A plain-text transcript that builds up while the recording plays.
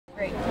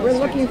We're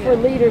looking for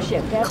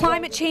leadership.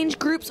 Climate change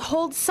groups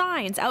hold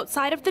signs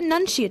outside of the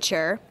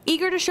nunciature,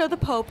 eager to show the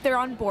Pope they're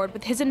on board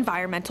with his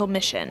environmental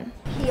mission.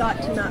 He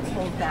ought to not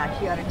hold back.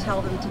 He ought to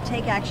tell them to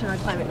take action on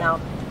climate now,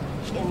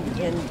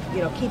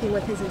 in keeping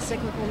with his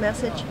encyclical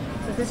message.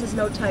 But this is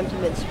no time to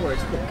mince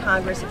words. That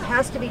Congress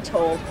has to be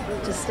told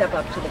to step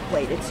up to the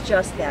plate. It's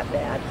just that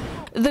bad.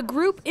 The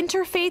group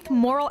Interfaith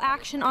Moral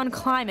Action on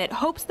Climate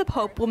hopes the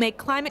Pope will make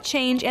climate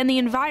change and the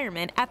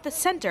environment at the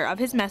center of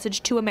his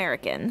message to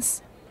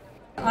Americans.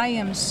 I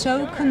am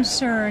so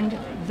concerned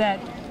that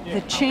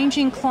the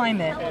changing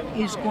climate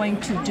is going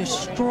to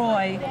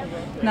destroy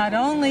not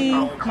only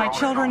my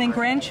children and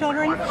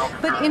grandchildren,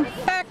 but in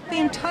fact the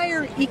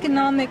entire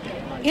economic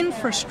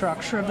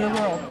infrastructure of the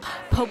world.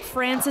 Pope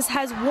Francis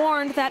has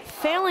warned that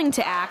failing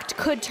to act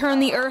could turn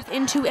the earth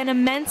into an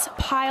immense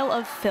pile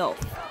of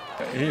filth.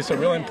 It's a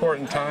really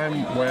important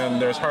time when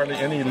there's hardly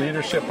any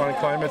leadership on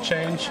climate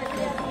change,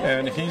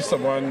 and he's the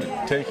one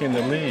taking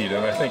the lead.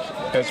 And I think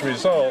as a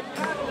result,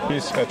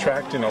 he's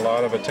attracting a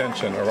lot of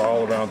attention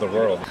all around the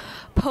world.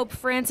 Pope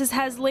Francis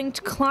has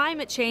linked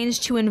climate change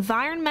to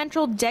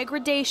environmental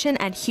degradation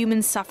and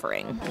human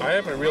suffering. I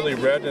haven't really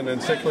read an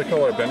encyclical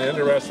or been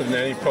interested in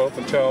any pope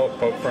until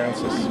Pope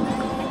Francis.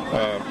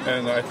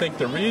 And I think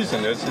the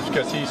reason is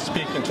because he's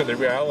speaking to the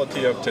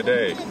reality of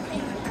today.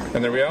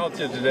 And the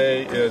reality of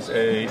today is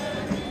a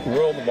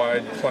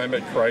worldwide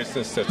climate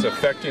crisis that's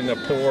affecting the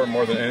poor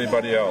more than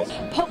anybody else.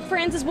 Pope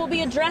Francis will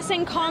be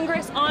addressing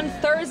Congress on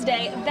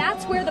Thursday.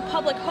 That's where the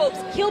public hopes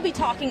he'll be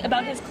talking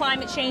about his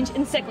climate change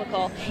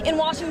encyclical. In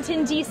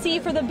Washington, D.C.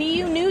 for the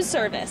BU News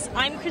Service,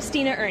 I'm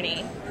Christina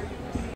Erne.